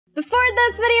Before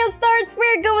this video starts,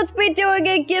 we're going to be doing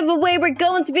a giveaway. We're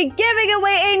going to be giving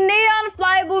away a neon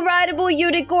flyable rideable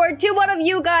unicorn to one of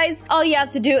you guys. All you have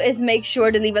to do is make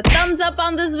sure to leave a thumbs up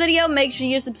on this video. Make sure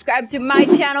you subscribe to my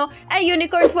channel at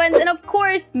Unicorn Twins. And of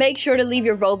course, make sure to leave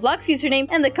your Roblox username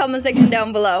in the comment section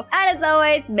down below. And as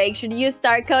always, make sure to use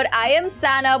star code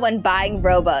IamSanna when buying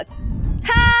Robux.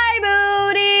 Hi,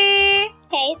 Booty!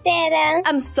 Hey, Sanna.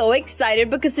 I'm so excited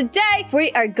because today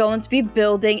we are going to be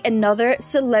building another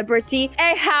celebrity,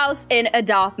 a house in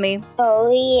Adopt Me.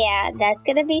 Oh, yeah. That's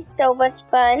gonna be so much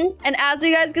fun. And as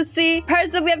you guys can see, the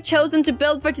person we have chosen to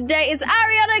build for today is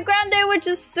Ariana Grande, which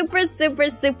is super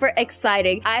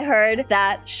exciting. I heard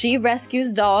that she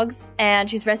rescues dogs, and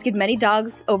she's rescued many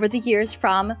dogs over the years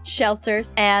from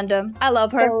shelters, and I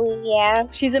love her. Oh, yeah.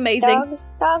 She's amazing.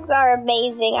 Dogs are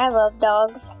amazing. I love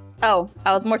dogs. Oh,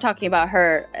 I was more talking about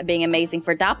her being amazing for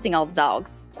adopting all the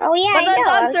dogs. Oh, yeah, but the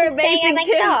dogs are amazing like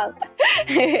too. Dogs.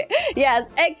 Yes,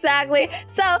 exactly.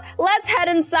 So let's head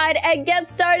inside and get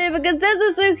started because this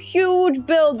is a huge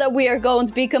build that we are going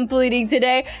to be completing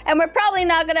today. And we're probably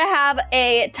not going to have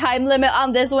a time limit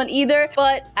on this one either.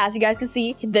 But as you guys can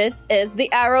see, this is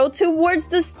the arrow towards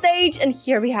the stage. And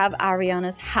here we have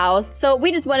Ariana's house. So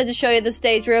we just wanted to show you the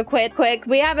stage real quick.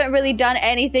 We haven't really done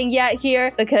anything yet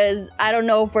here because I don't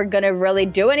know if we're gonna really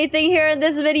do anything here in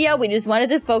this video. We just wanted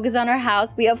to focus on her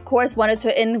house. We of course wanted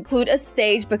to include a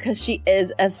stage because she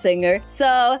is a singer.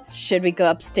 So should we go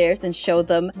upstairs and show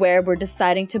them where we're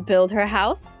deciding to build her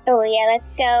house? Oh yeah,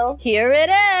 let's go. Here it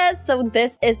is. So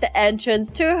this is the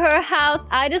entrance to her house.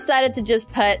 I decided to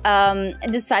just put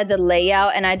decide the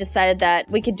layout, and I decided that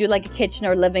we could do like a kitchen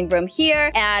or living room here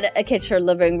and a kitchen or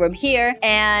living room here,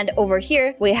 and over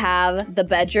here we have the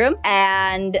bedroom,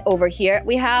 and over here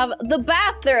we have the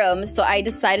bathroom. So I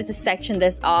decided to section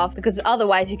this off because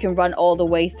otherwise you can run all the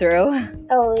way through.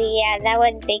 Oh yeah, that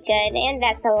would be good. And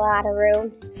that's a lot of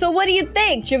rooms. So what do you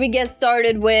think? Should we get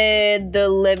started with the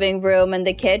living room and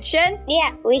the kitchen?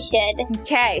 Yeah, we should.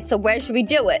 Okay, so where should we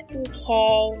do it?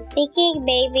 Okay, thinking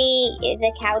maybe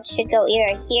the couch should go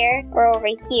either here or over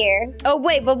here. Oh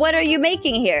wait, but what are you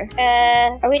making here?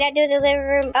 Are we not doing the living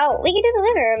room? Oh, we can do the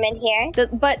living room in here.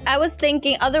 But I was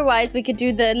thinking otherwise we could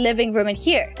do the living room in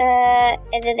here.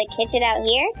 And then the kitchen out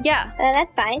here? Yeah.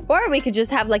 That's fine. Or we could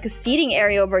just have like a seating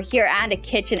area over here and a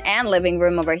kitchen and living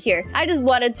room over here. I just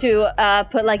wanted to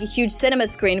put like a huge cinema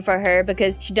screen for her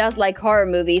because she does like horror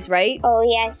movies, right? Oh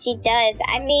yeah, she does.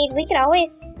 I mean, we could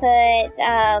always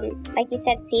put, like you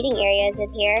said, seating areas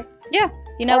in here. Yeah.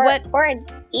 You know what? Or an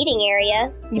eating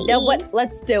area. You know what?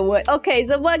 Let's do it. Okay,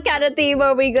 so what kind of theme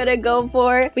are we gonna go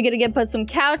for? We're gonna put some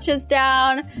couches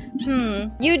down.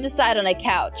 You decide on a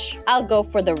couch. I'll go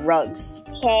for the rugs.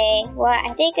 Okay, well,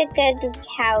 I think a good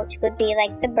couch would be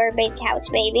like the mermaid couch,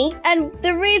 maybe. And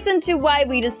the reason to why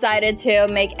we decided to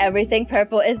make everything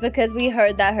purple is because we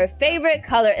heard that her favorite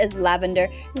color is lavender.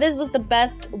 This was the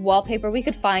best wallpaper we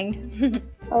could find.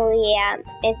 Oh yeah,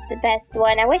 it's the best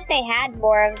one. I wish they had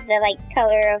more of the like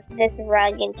color of this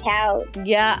rug and couch.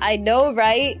 Yeah, I know,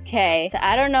 right? Okay, so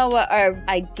I don't know what our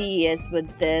idea is with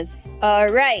this. All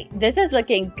right, this is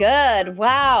looking good.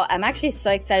 Wow, I'm actually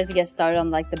so excited to get started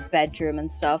on like the bedroom and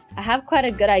stuff. I have quite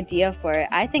a good idea for it.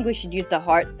 I think we should use the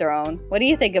heart throne. What do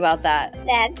you think about that?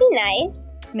 That'd be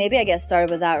nice. Maybe I get started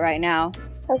with that right now.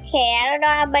 Okay, I don't know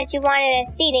how much you wanted a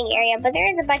seating area, but there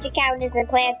is a bunch of couches and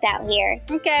plants out here.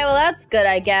 Okay, well that's good,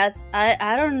 I guess.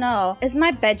 I don't know. Is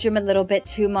my bedroom a little bit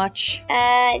too much?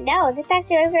 No, this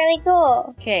actually looks really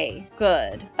cool. Okay,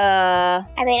 good. I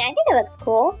mean, I think it looks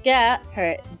cool. Yeah,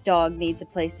 her dog needs a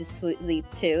place to sleep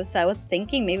too, so I was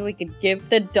thinking maybe we could give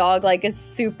the dog like a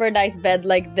super nice bed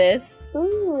like this.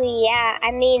 Ooh, yeah.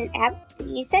 I mean,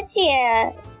 you said she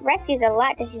rescues a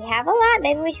lot. Does she have a lot?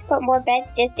 Maybe we should put more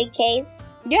beds just in case.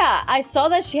 Yeah, I saw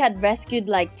that she had rescued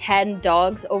like 10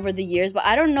 dogs over the years, but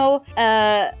I don't know.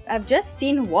 I've just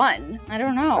seen one. I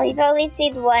don't know. Oh, you've only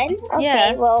seen one? Okay,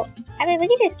 yeah. Well, I mean, we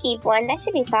can just keep one. That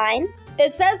should be fine.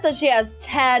 It says that she has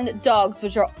 10 dogs,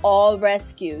 which are all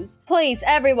rescues. Please,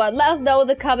 everyone, let us know in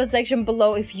the comment section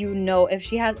below if you know if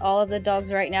she has all of the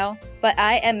dogs right now. But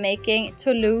I am making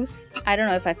Toulouse, I don't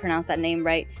know if I pronounced that name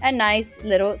right, a nice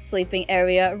little sleeping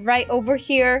area right over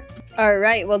here. All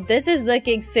right, well, this is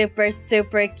looking super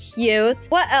cute.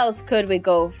 What else could we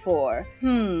go for?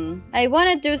 I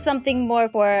want to do something more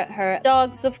for her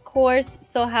dogs, of course.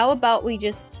 So how about we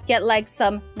just get like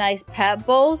some nice pet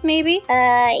bowls, maybe?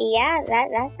 Yeah,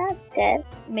 that sounds good.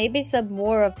 Maybe some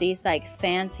more of these like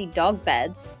fancy dog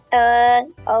beds.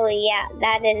 Oh yeah,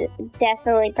 that is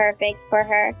definitely perfect for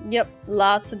her. Yep,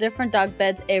 lots of different dog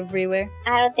beds everywhere.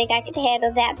 I don't think I could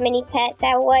handle that many pets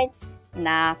at once.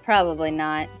 Nah, probably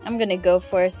not. I'm gonna go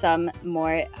for some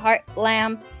more heart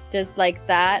lamps, just like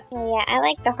that. Oh yeah, I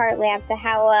like the heart lamps and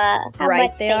how Bright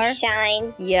much they are.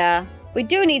 shine. Yeah. We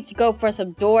do need to go for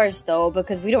some doors, though,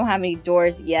 because we don't have any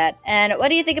doors yet. And what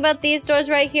do you think about these doors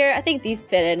right here? I think these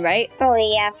fit in, right? Oh,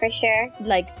 yeah, for sure.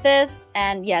 Like this.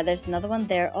 And yeah, there's another one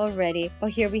there already. But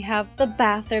here we have the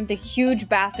bathroom, the huge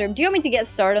bathroom. Do you want me to get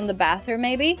started on the bathroom,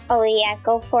 maybe? Oh, yeah,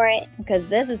 go for it. Because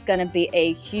this is going to be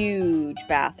a huge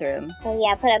bathroom. Oh,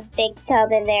 yeah, put a big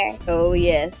tub in there. Oh,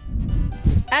 yes.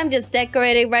 I'm just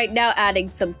decorating right now, adding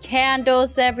some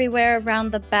candles everywhere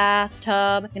around the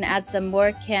bathtub. Gonna add some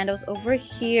more candles over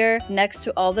here next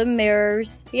to all the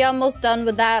mirrors. You're almost done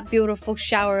with that beautiful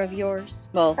shower of yours.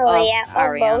 Well,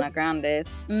 Ariana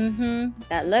Grande's.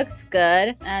 That looks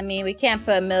good. I mean, we can't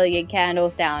put a million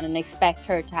candles down and expect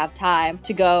her to have time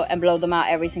to go and blow them out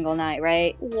every single night,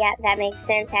 right? Yeah, that makes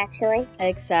sense, actually.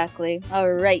 Exactly.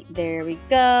 All right, there we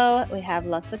go. We have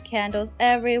lots of candles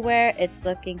everywhere. It's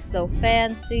looking so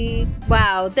fancy.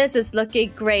 Wow, this is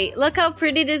looking great. Look how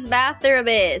pretty this bathroom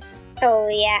is. Oh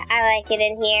yeah, I like it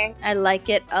in here. I like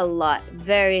it a lot.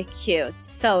 Very cute.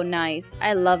 So nice.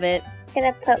 I love it.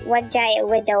 Gonna put one giant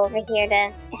window over here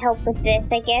to help with this,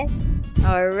 I guess.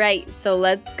 All right, so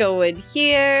let's go in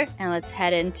here and let's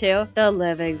head into the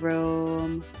living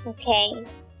room. Okay.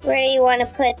 Where do you want to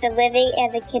put the living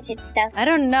and the kitchen stuff? I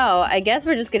don't know. I guess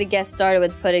we're just gonna get started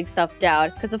with putting stuff down.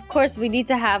 Because of course we need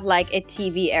to have like a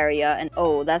TV area. And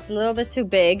oh, that's a little bit too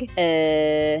big.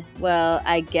 Well,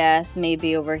 I guess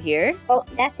maybe over here. Oh,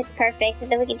 that fits perfect.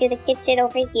 And then we can do the kitchen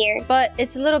over here. But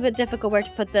it's a little bit difficult where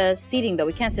to put the seating though.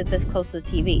 We can't sit this close to the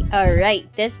TV. All right,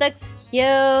 this looks cute.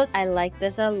 I like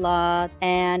this a lot.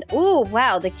 And ooh,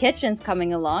 wow, the kitchen's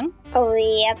coming along. Oh,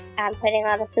 yep. I'm putting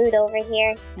all the food over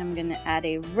here. I'm gonna add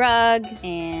a rug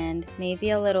and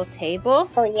maybe a little table.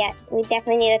 Oh, yeah. We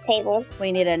definitely need a table.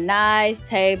 We need a nice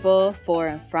table for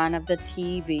in front of the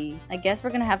TV. I guess we're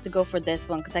gonna have to go for this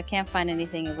one because I can't find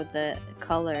anything with the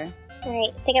color. All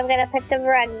right. I think I'm gonna put some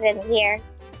rugs in here.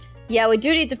 Yeah, we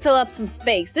do need to fill up some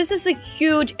space. This is a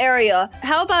huge area.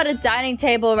 How about a dining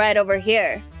table right over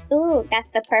here? Ooh, that's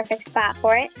the perfect spot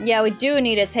for it. Yeah, we do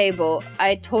need a table.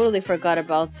 I totally forgot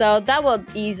about. So that will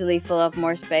easily fill up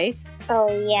more space. Oh,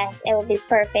 yes. It will be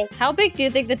perfect. How big do you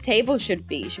think the table should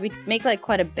be? Should we make like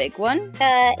quite a big one?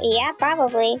 Yeah,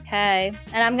 probably. Okay.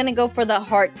 And I'm gonna go for the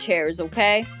heart chairs,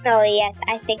 okay? Oh, yes.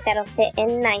 I think that'll fit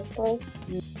in nicely.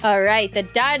 All right, the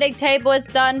dining table is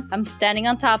done. I'm standing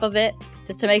on top of it,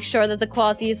 just to make sure that the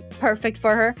quality is perfect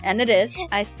for her. And it is.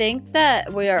 I think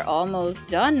that we are almost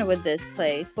done with this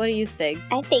place. What do you think?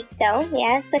 I think so.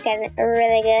 Yeah, it's looking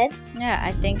really good. Yeah,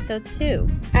 I think so too.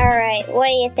 Alright, what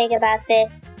do you think about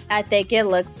this? I think it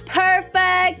looks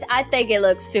perfect. I think it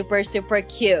looks super, super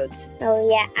cute. Oh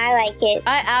yeah, I like it.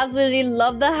 I absolutely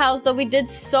love the house though. We did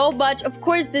so much. Of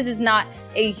course, this is not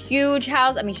a huge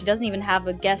house. I mean, she doesn't even have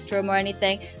a guest room or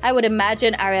anything. I would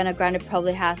imagine Ariana Grande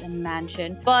probably has a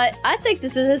mansion. But I think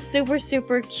this is a super,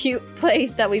 super cute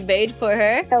place that we made for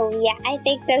her. Oh yeah, I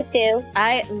think so too.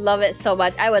 I love it so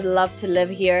much. I would love to live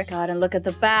here. God, and look at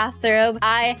the bathroom.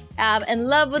 I am in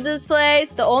love with this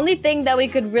place. The only thing that we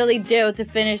could really do to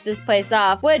finish this place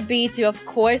off would be to, of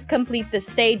course, complete the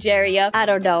stage area. I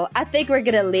don't know. I think we're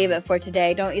gonna leave it for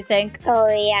today, don't you think? Oh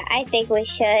yeah, I think we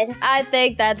should. I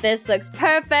think that this looks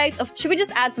perfect. Should we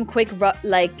just add some quick,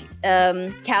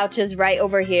 couches right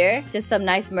over here? Just some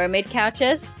nice mermaid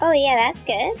couches. Oh yeah, that's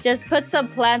good. Just put some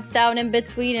plants down in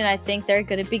between and I think they're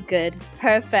gonna be good.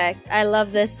 Perfect. I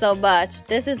love this so much.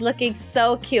 This is looking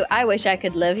so cute. I wish I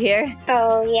could live here.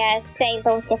 Oh yeah, same,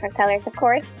 both different colors, of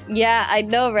course. Yeah, I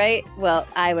know, right? Well,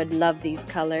 I would love these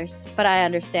colors, but I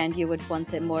understand you would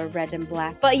want it more red and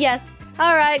black. But yes,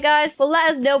 all right, guys. Well,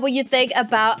 let us know what you think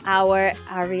about our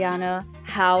Ariana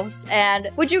house. And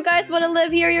would you guys want to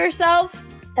live here yourself?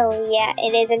 Oh yeah,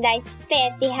 it is a nice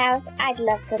fancy house. I'd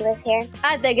love to live here.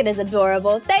 I think it is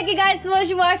adorable. Thank you guys so much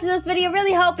for watching this video.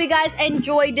 Really hope you guys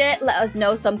enjoyed it. Let us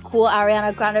know some cool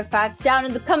Ariana Grande facts down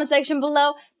in the comment section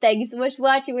below. Thank you so much for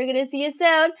watching. We're gonna see you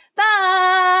soon.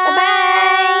 Bye!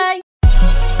 Bye-bye!